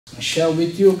I share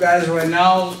with you guys right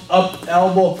now, up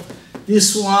elbow.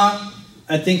 This one,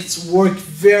 I think it's worked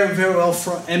very, very well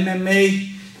for MMA,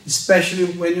 especially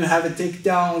when you have a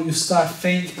takedown, you start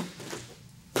feint,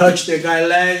 touch the guy's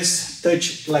legs,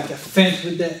 touch like a feint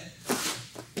with the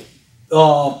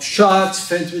shots,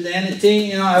 feint with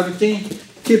anything, you know, everything.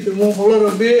 Keep it move a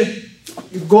little bit.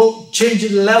 You go change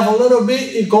the level a little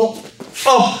bit, you go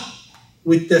up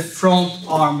with the front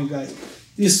arm, guys.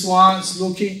 This one's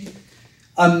looking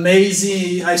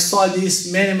amazing. I saw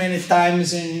this many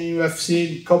times in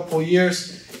UFC in a couple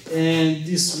years, and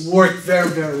this worked very,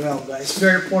 very well, guys.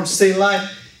 Very important to stay alive.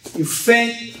 You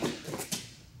feint,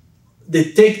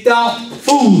 the takedown,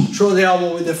 boom, throw the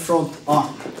elbow with the front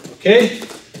arm. Okay,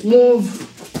 move,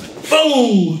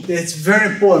 boom. That's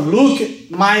very important. Look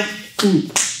at my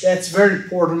foot. That's very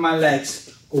important. My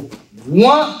legs go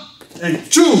 1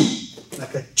 and 2,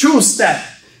 like a 2-step.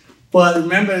 But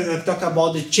remember, I talk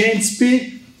about the chain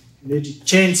speed. The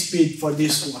chain speed for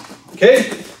this one. Okay,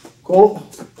 go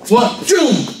 1,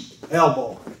 2,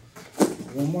 elbow.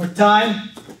 One more time.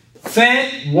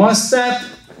 Feint, 1 step,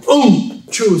 boom,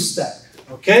 2 step.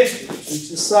 Okay, switch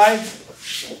the side.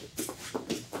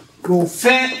 Go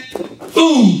feint,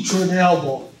 boom, through the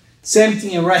elbow. Same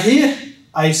thing right here.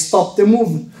 I stop the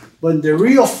movement. But the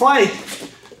real fight,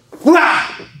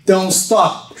 don't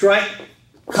stop. Try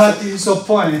cut his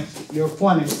opponent, your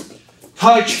opponent.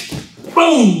 Touch,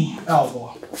 boom,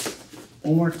 elbow.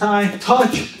 One more time,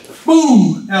 touch,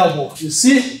 boom, elbow. You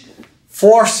see?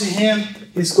 Forcing him.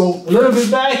 He's go a little bit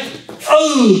back.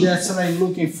 Oh, that's what I'm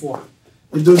looking for.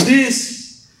 You do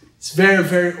this, it's very,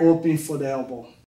 very open for the elbow.